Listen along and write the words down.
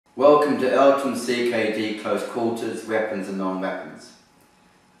Welcome to Elton CKD Close Quarters, Weapons and Non-Weapons.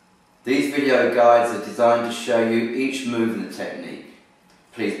 These video guides are designed to show you each move in the technique.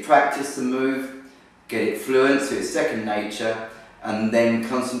 Please practice the move, get it fluent so it's second nature, and then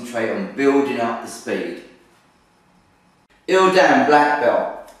concentrate on building up the speed. Il Dan black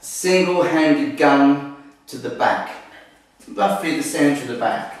belt, single-handed gun to the back, roughly the centre of the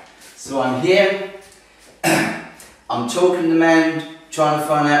back. So I'm here, I'm talking to the man, trying to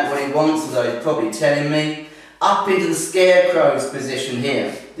find out what he wants, although he's probably telling me. Up into the scarecrow's position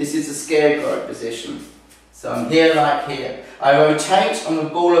here. This is the scarecrow position. So I'm here like here. I rotate on the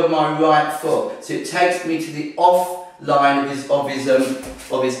ball of my right foot, so it takes me to the off line of his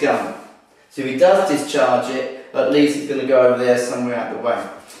gun. So if he does discharge it, at least it's going to go over there somewhere out the way.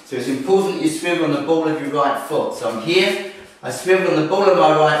 So it's important that you swivel on the ball of your right foot. So I'm here, I swivel on the ball of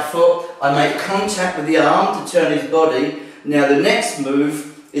my right foot, I make contact with the arm to turn his body. Now the next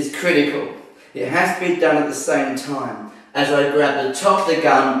move is critical. It has to be done at the same time. As I grab the top of the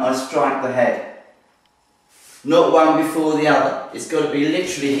gun, I strike the head. Not one before the other. It's got to be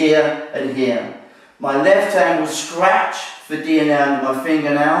literally here and here. My left hand will scratch for DNA under my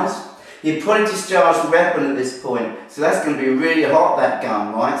fingernails. You probably discharge the weapon at this point, so that's going to be really hot, that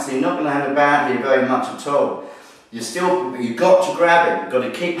gun, right? So you're not going to have a bound here very much at all. You've got to grab it. You've got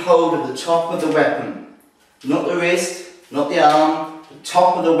to keep hold of the top of the weapon. Not the wrist, not the arm, the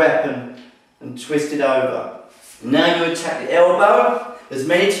top of the weapon, and twist it over. Now you attack the elbow as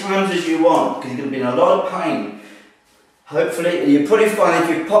many times as you want, because you're going to be in a lot of pain. Hopefully, and you'll probably find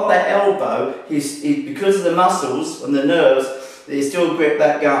if you pop that elbow, because of the muscles and the nerves, that you still grip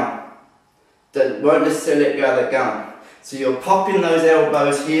that gun. That won't necessarily let go of that gun. So you're popping those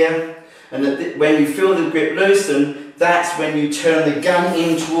elbows here, and when you feel the grip loosen, that's when you turn the gun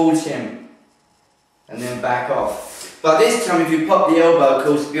in towards him, and then back off. But this time, if you pop the elbow, of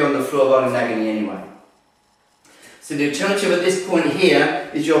course, it'll be on the floor rather than nagging you anyway. So the alternative at this point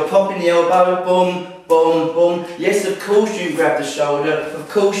here is you're popping the elbow, boom, boom, boom. Yes, of course you can grab the shoulder, of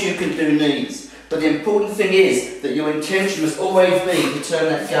course you can do knees. But the important thing is that your intention must always be to turn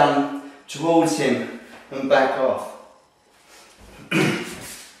that gun towards him and back off.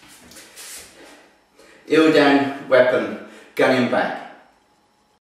 Il Dan weapon, gun in back.